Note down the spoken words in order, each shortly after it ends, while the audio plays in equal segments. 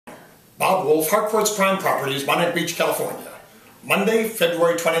Bob Wolff, Harcourt's Prime Properties, Monarch Beach, California. Monday,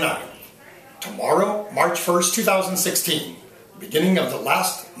 February 29th. Tomorrow, March 1st, 2016. Beginning of the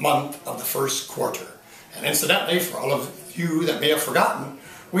last month of the first quarter. And incidentally, for all of you that may have forgotten,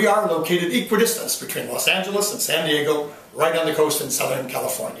 we are located equidistant between Los Angeles and San Diego, right on the coast in Southern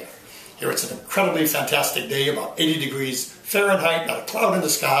California. Here it's an incredibly fantastic day, about 80 degrees Fahrenheit, not a cloud in the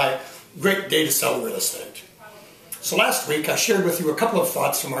sky. Great day to sell real estate. So last week I shared with you a couple of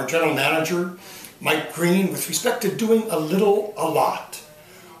thoughts from our general manager, Mike Green, with respect to doing a little, a lot.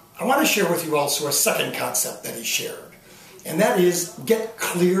 I want to share with you also a second concept that he shared, and that is get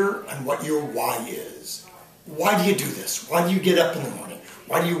clear on what your why is. Why do you do this? Why do you get up in the morning?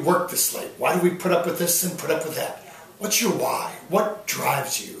 Why do you work this late? Why do we put up with this and put up with that? What's your why? What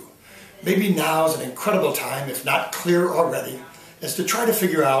drives you? Maybe now is an incredible time, if not clear already, is to try to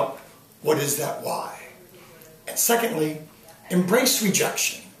figure out what is that why. And secondly, embrace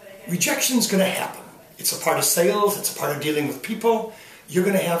rejection. Rejection is going to happen. It's a part of sales. It's a part of dealing with people. You're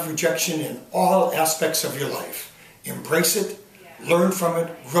going to have rejection in all aspects of your life. Embrace it, learn from it,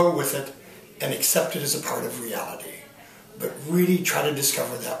 grow with it, and accept it as a part of reality. But really try to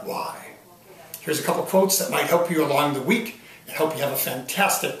discover that why. Here's a couple quotes that might help you along the week and help you have a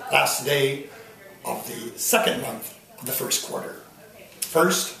fantastic last day of the second month of the first quarter.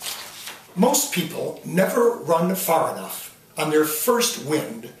 First, most people never run far enough on their first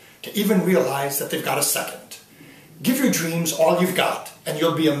wind to even realize that they've got a second. Give your dreams all you've got, and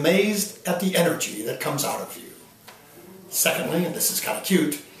you'll be amazed at the energy that comes out of you. Secondly, and this is kind of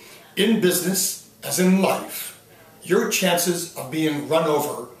cute, in business, as in life, your chances of being run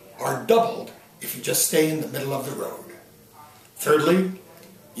over are doubled if you just stay in the middle of the road. Thirdly,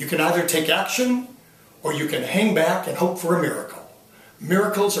 you can either take action or you can hang back and hope for a miracle.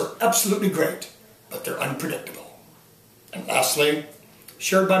 Miracles are absolutely great, but they're unpredictable. And lastly,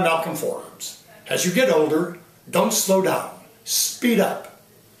 shared by Malcolm Forbes, as you get older, don't slow down, speed up.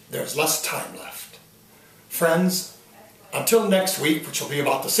 There's less time left. Friends, until next week, which will be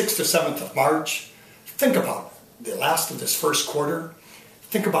about the 6th or 7th of March, think about the last of this first quarter.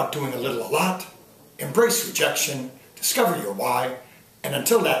 Think about doing a little, a lot. Embrace rejection. Discover your why. And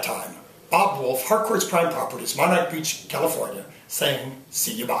until that time, Bob Wolff, Harcourt's Prime Properties, Monarch Beach, California, saying,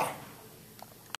 see you bye.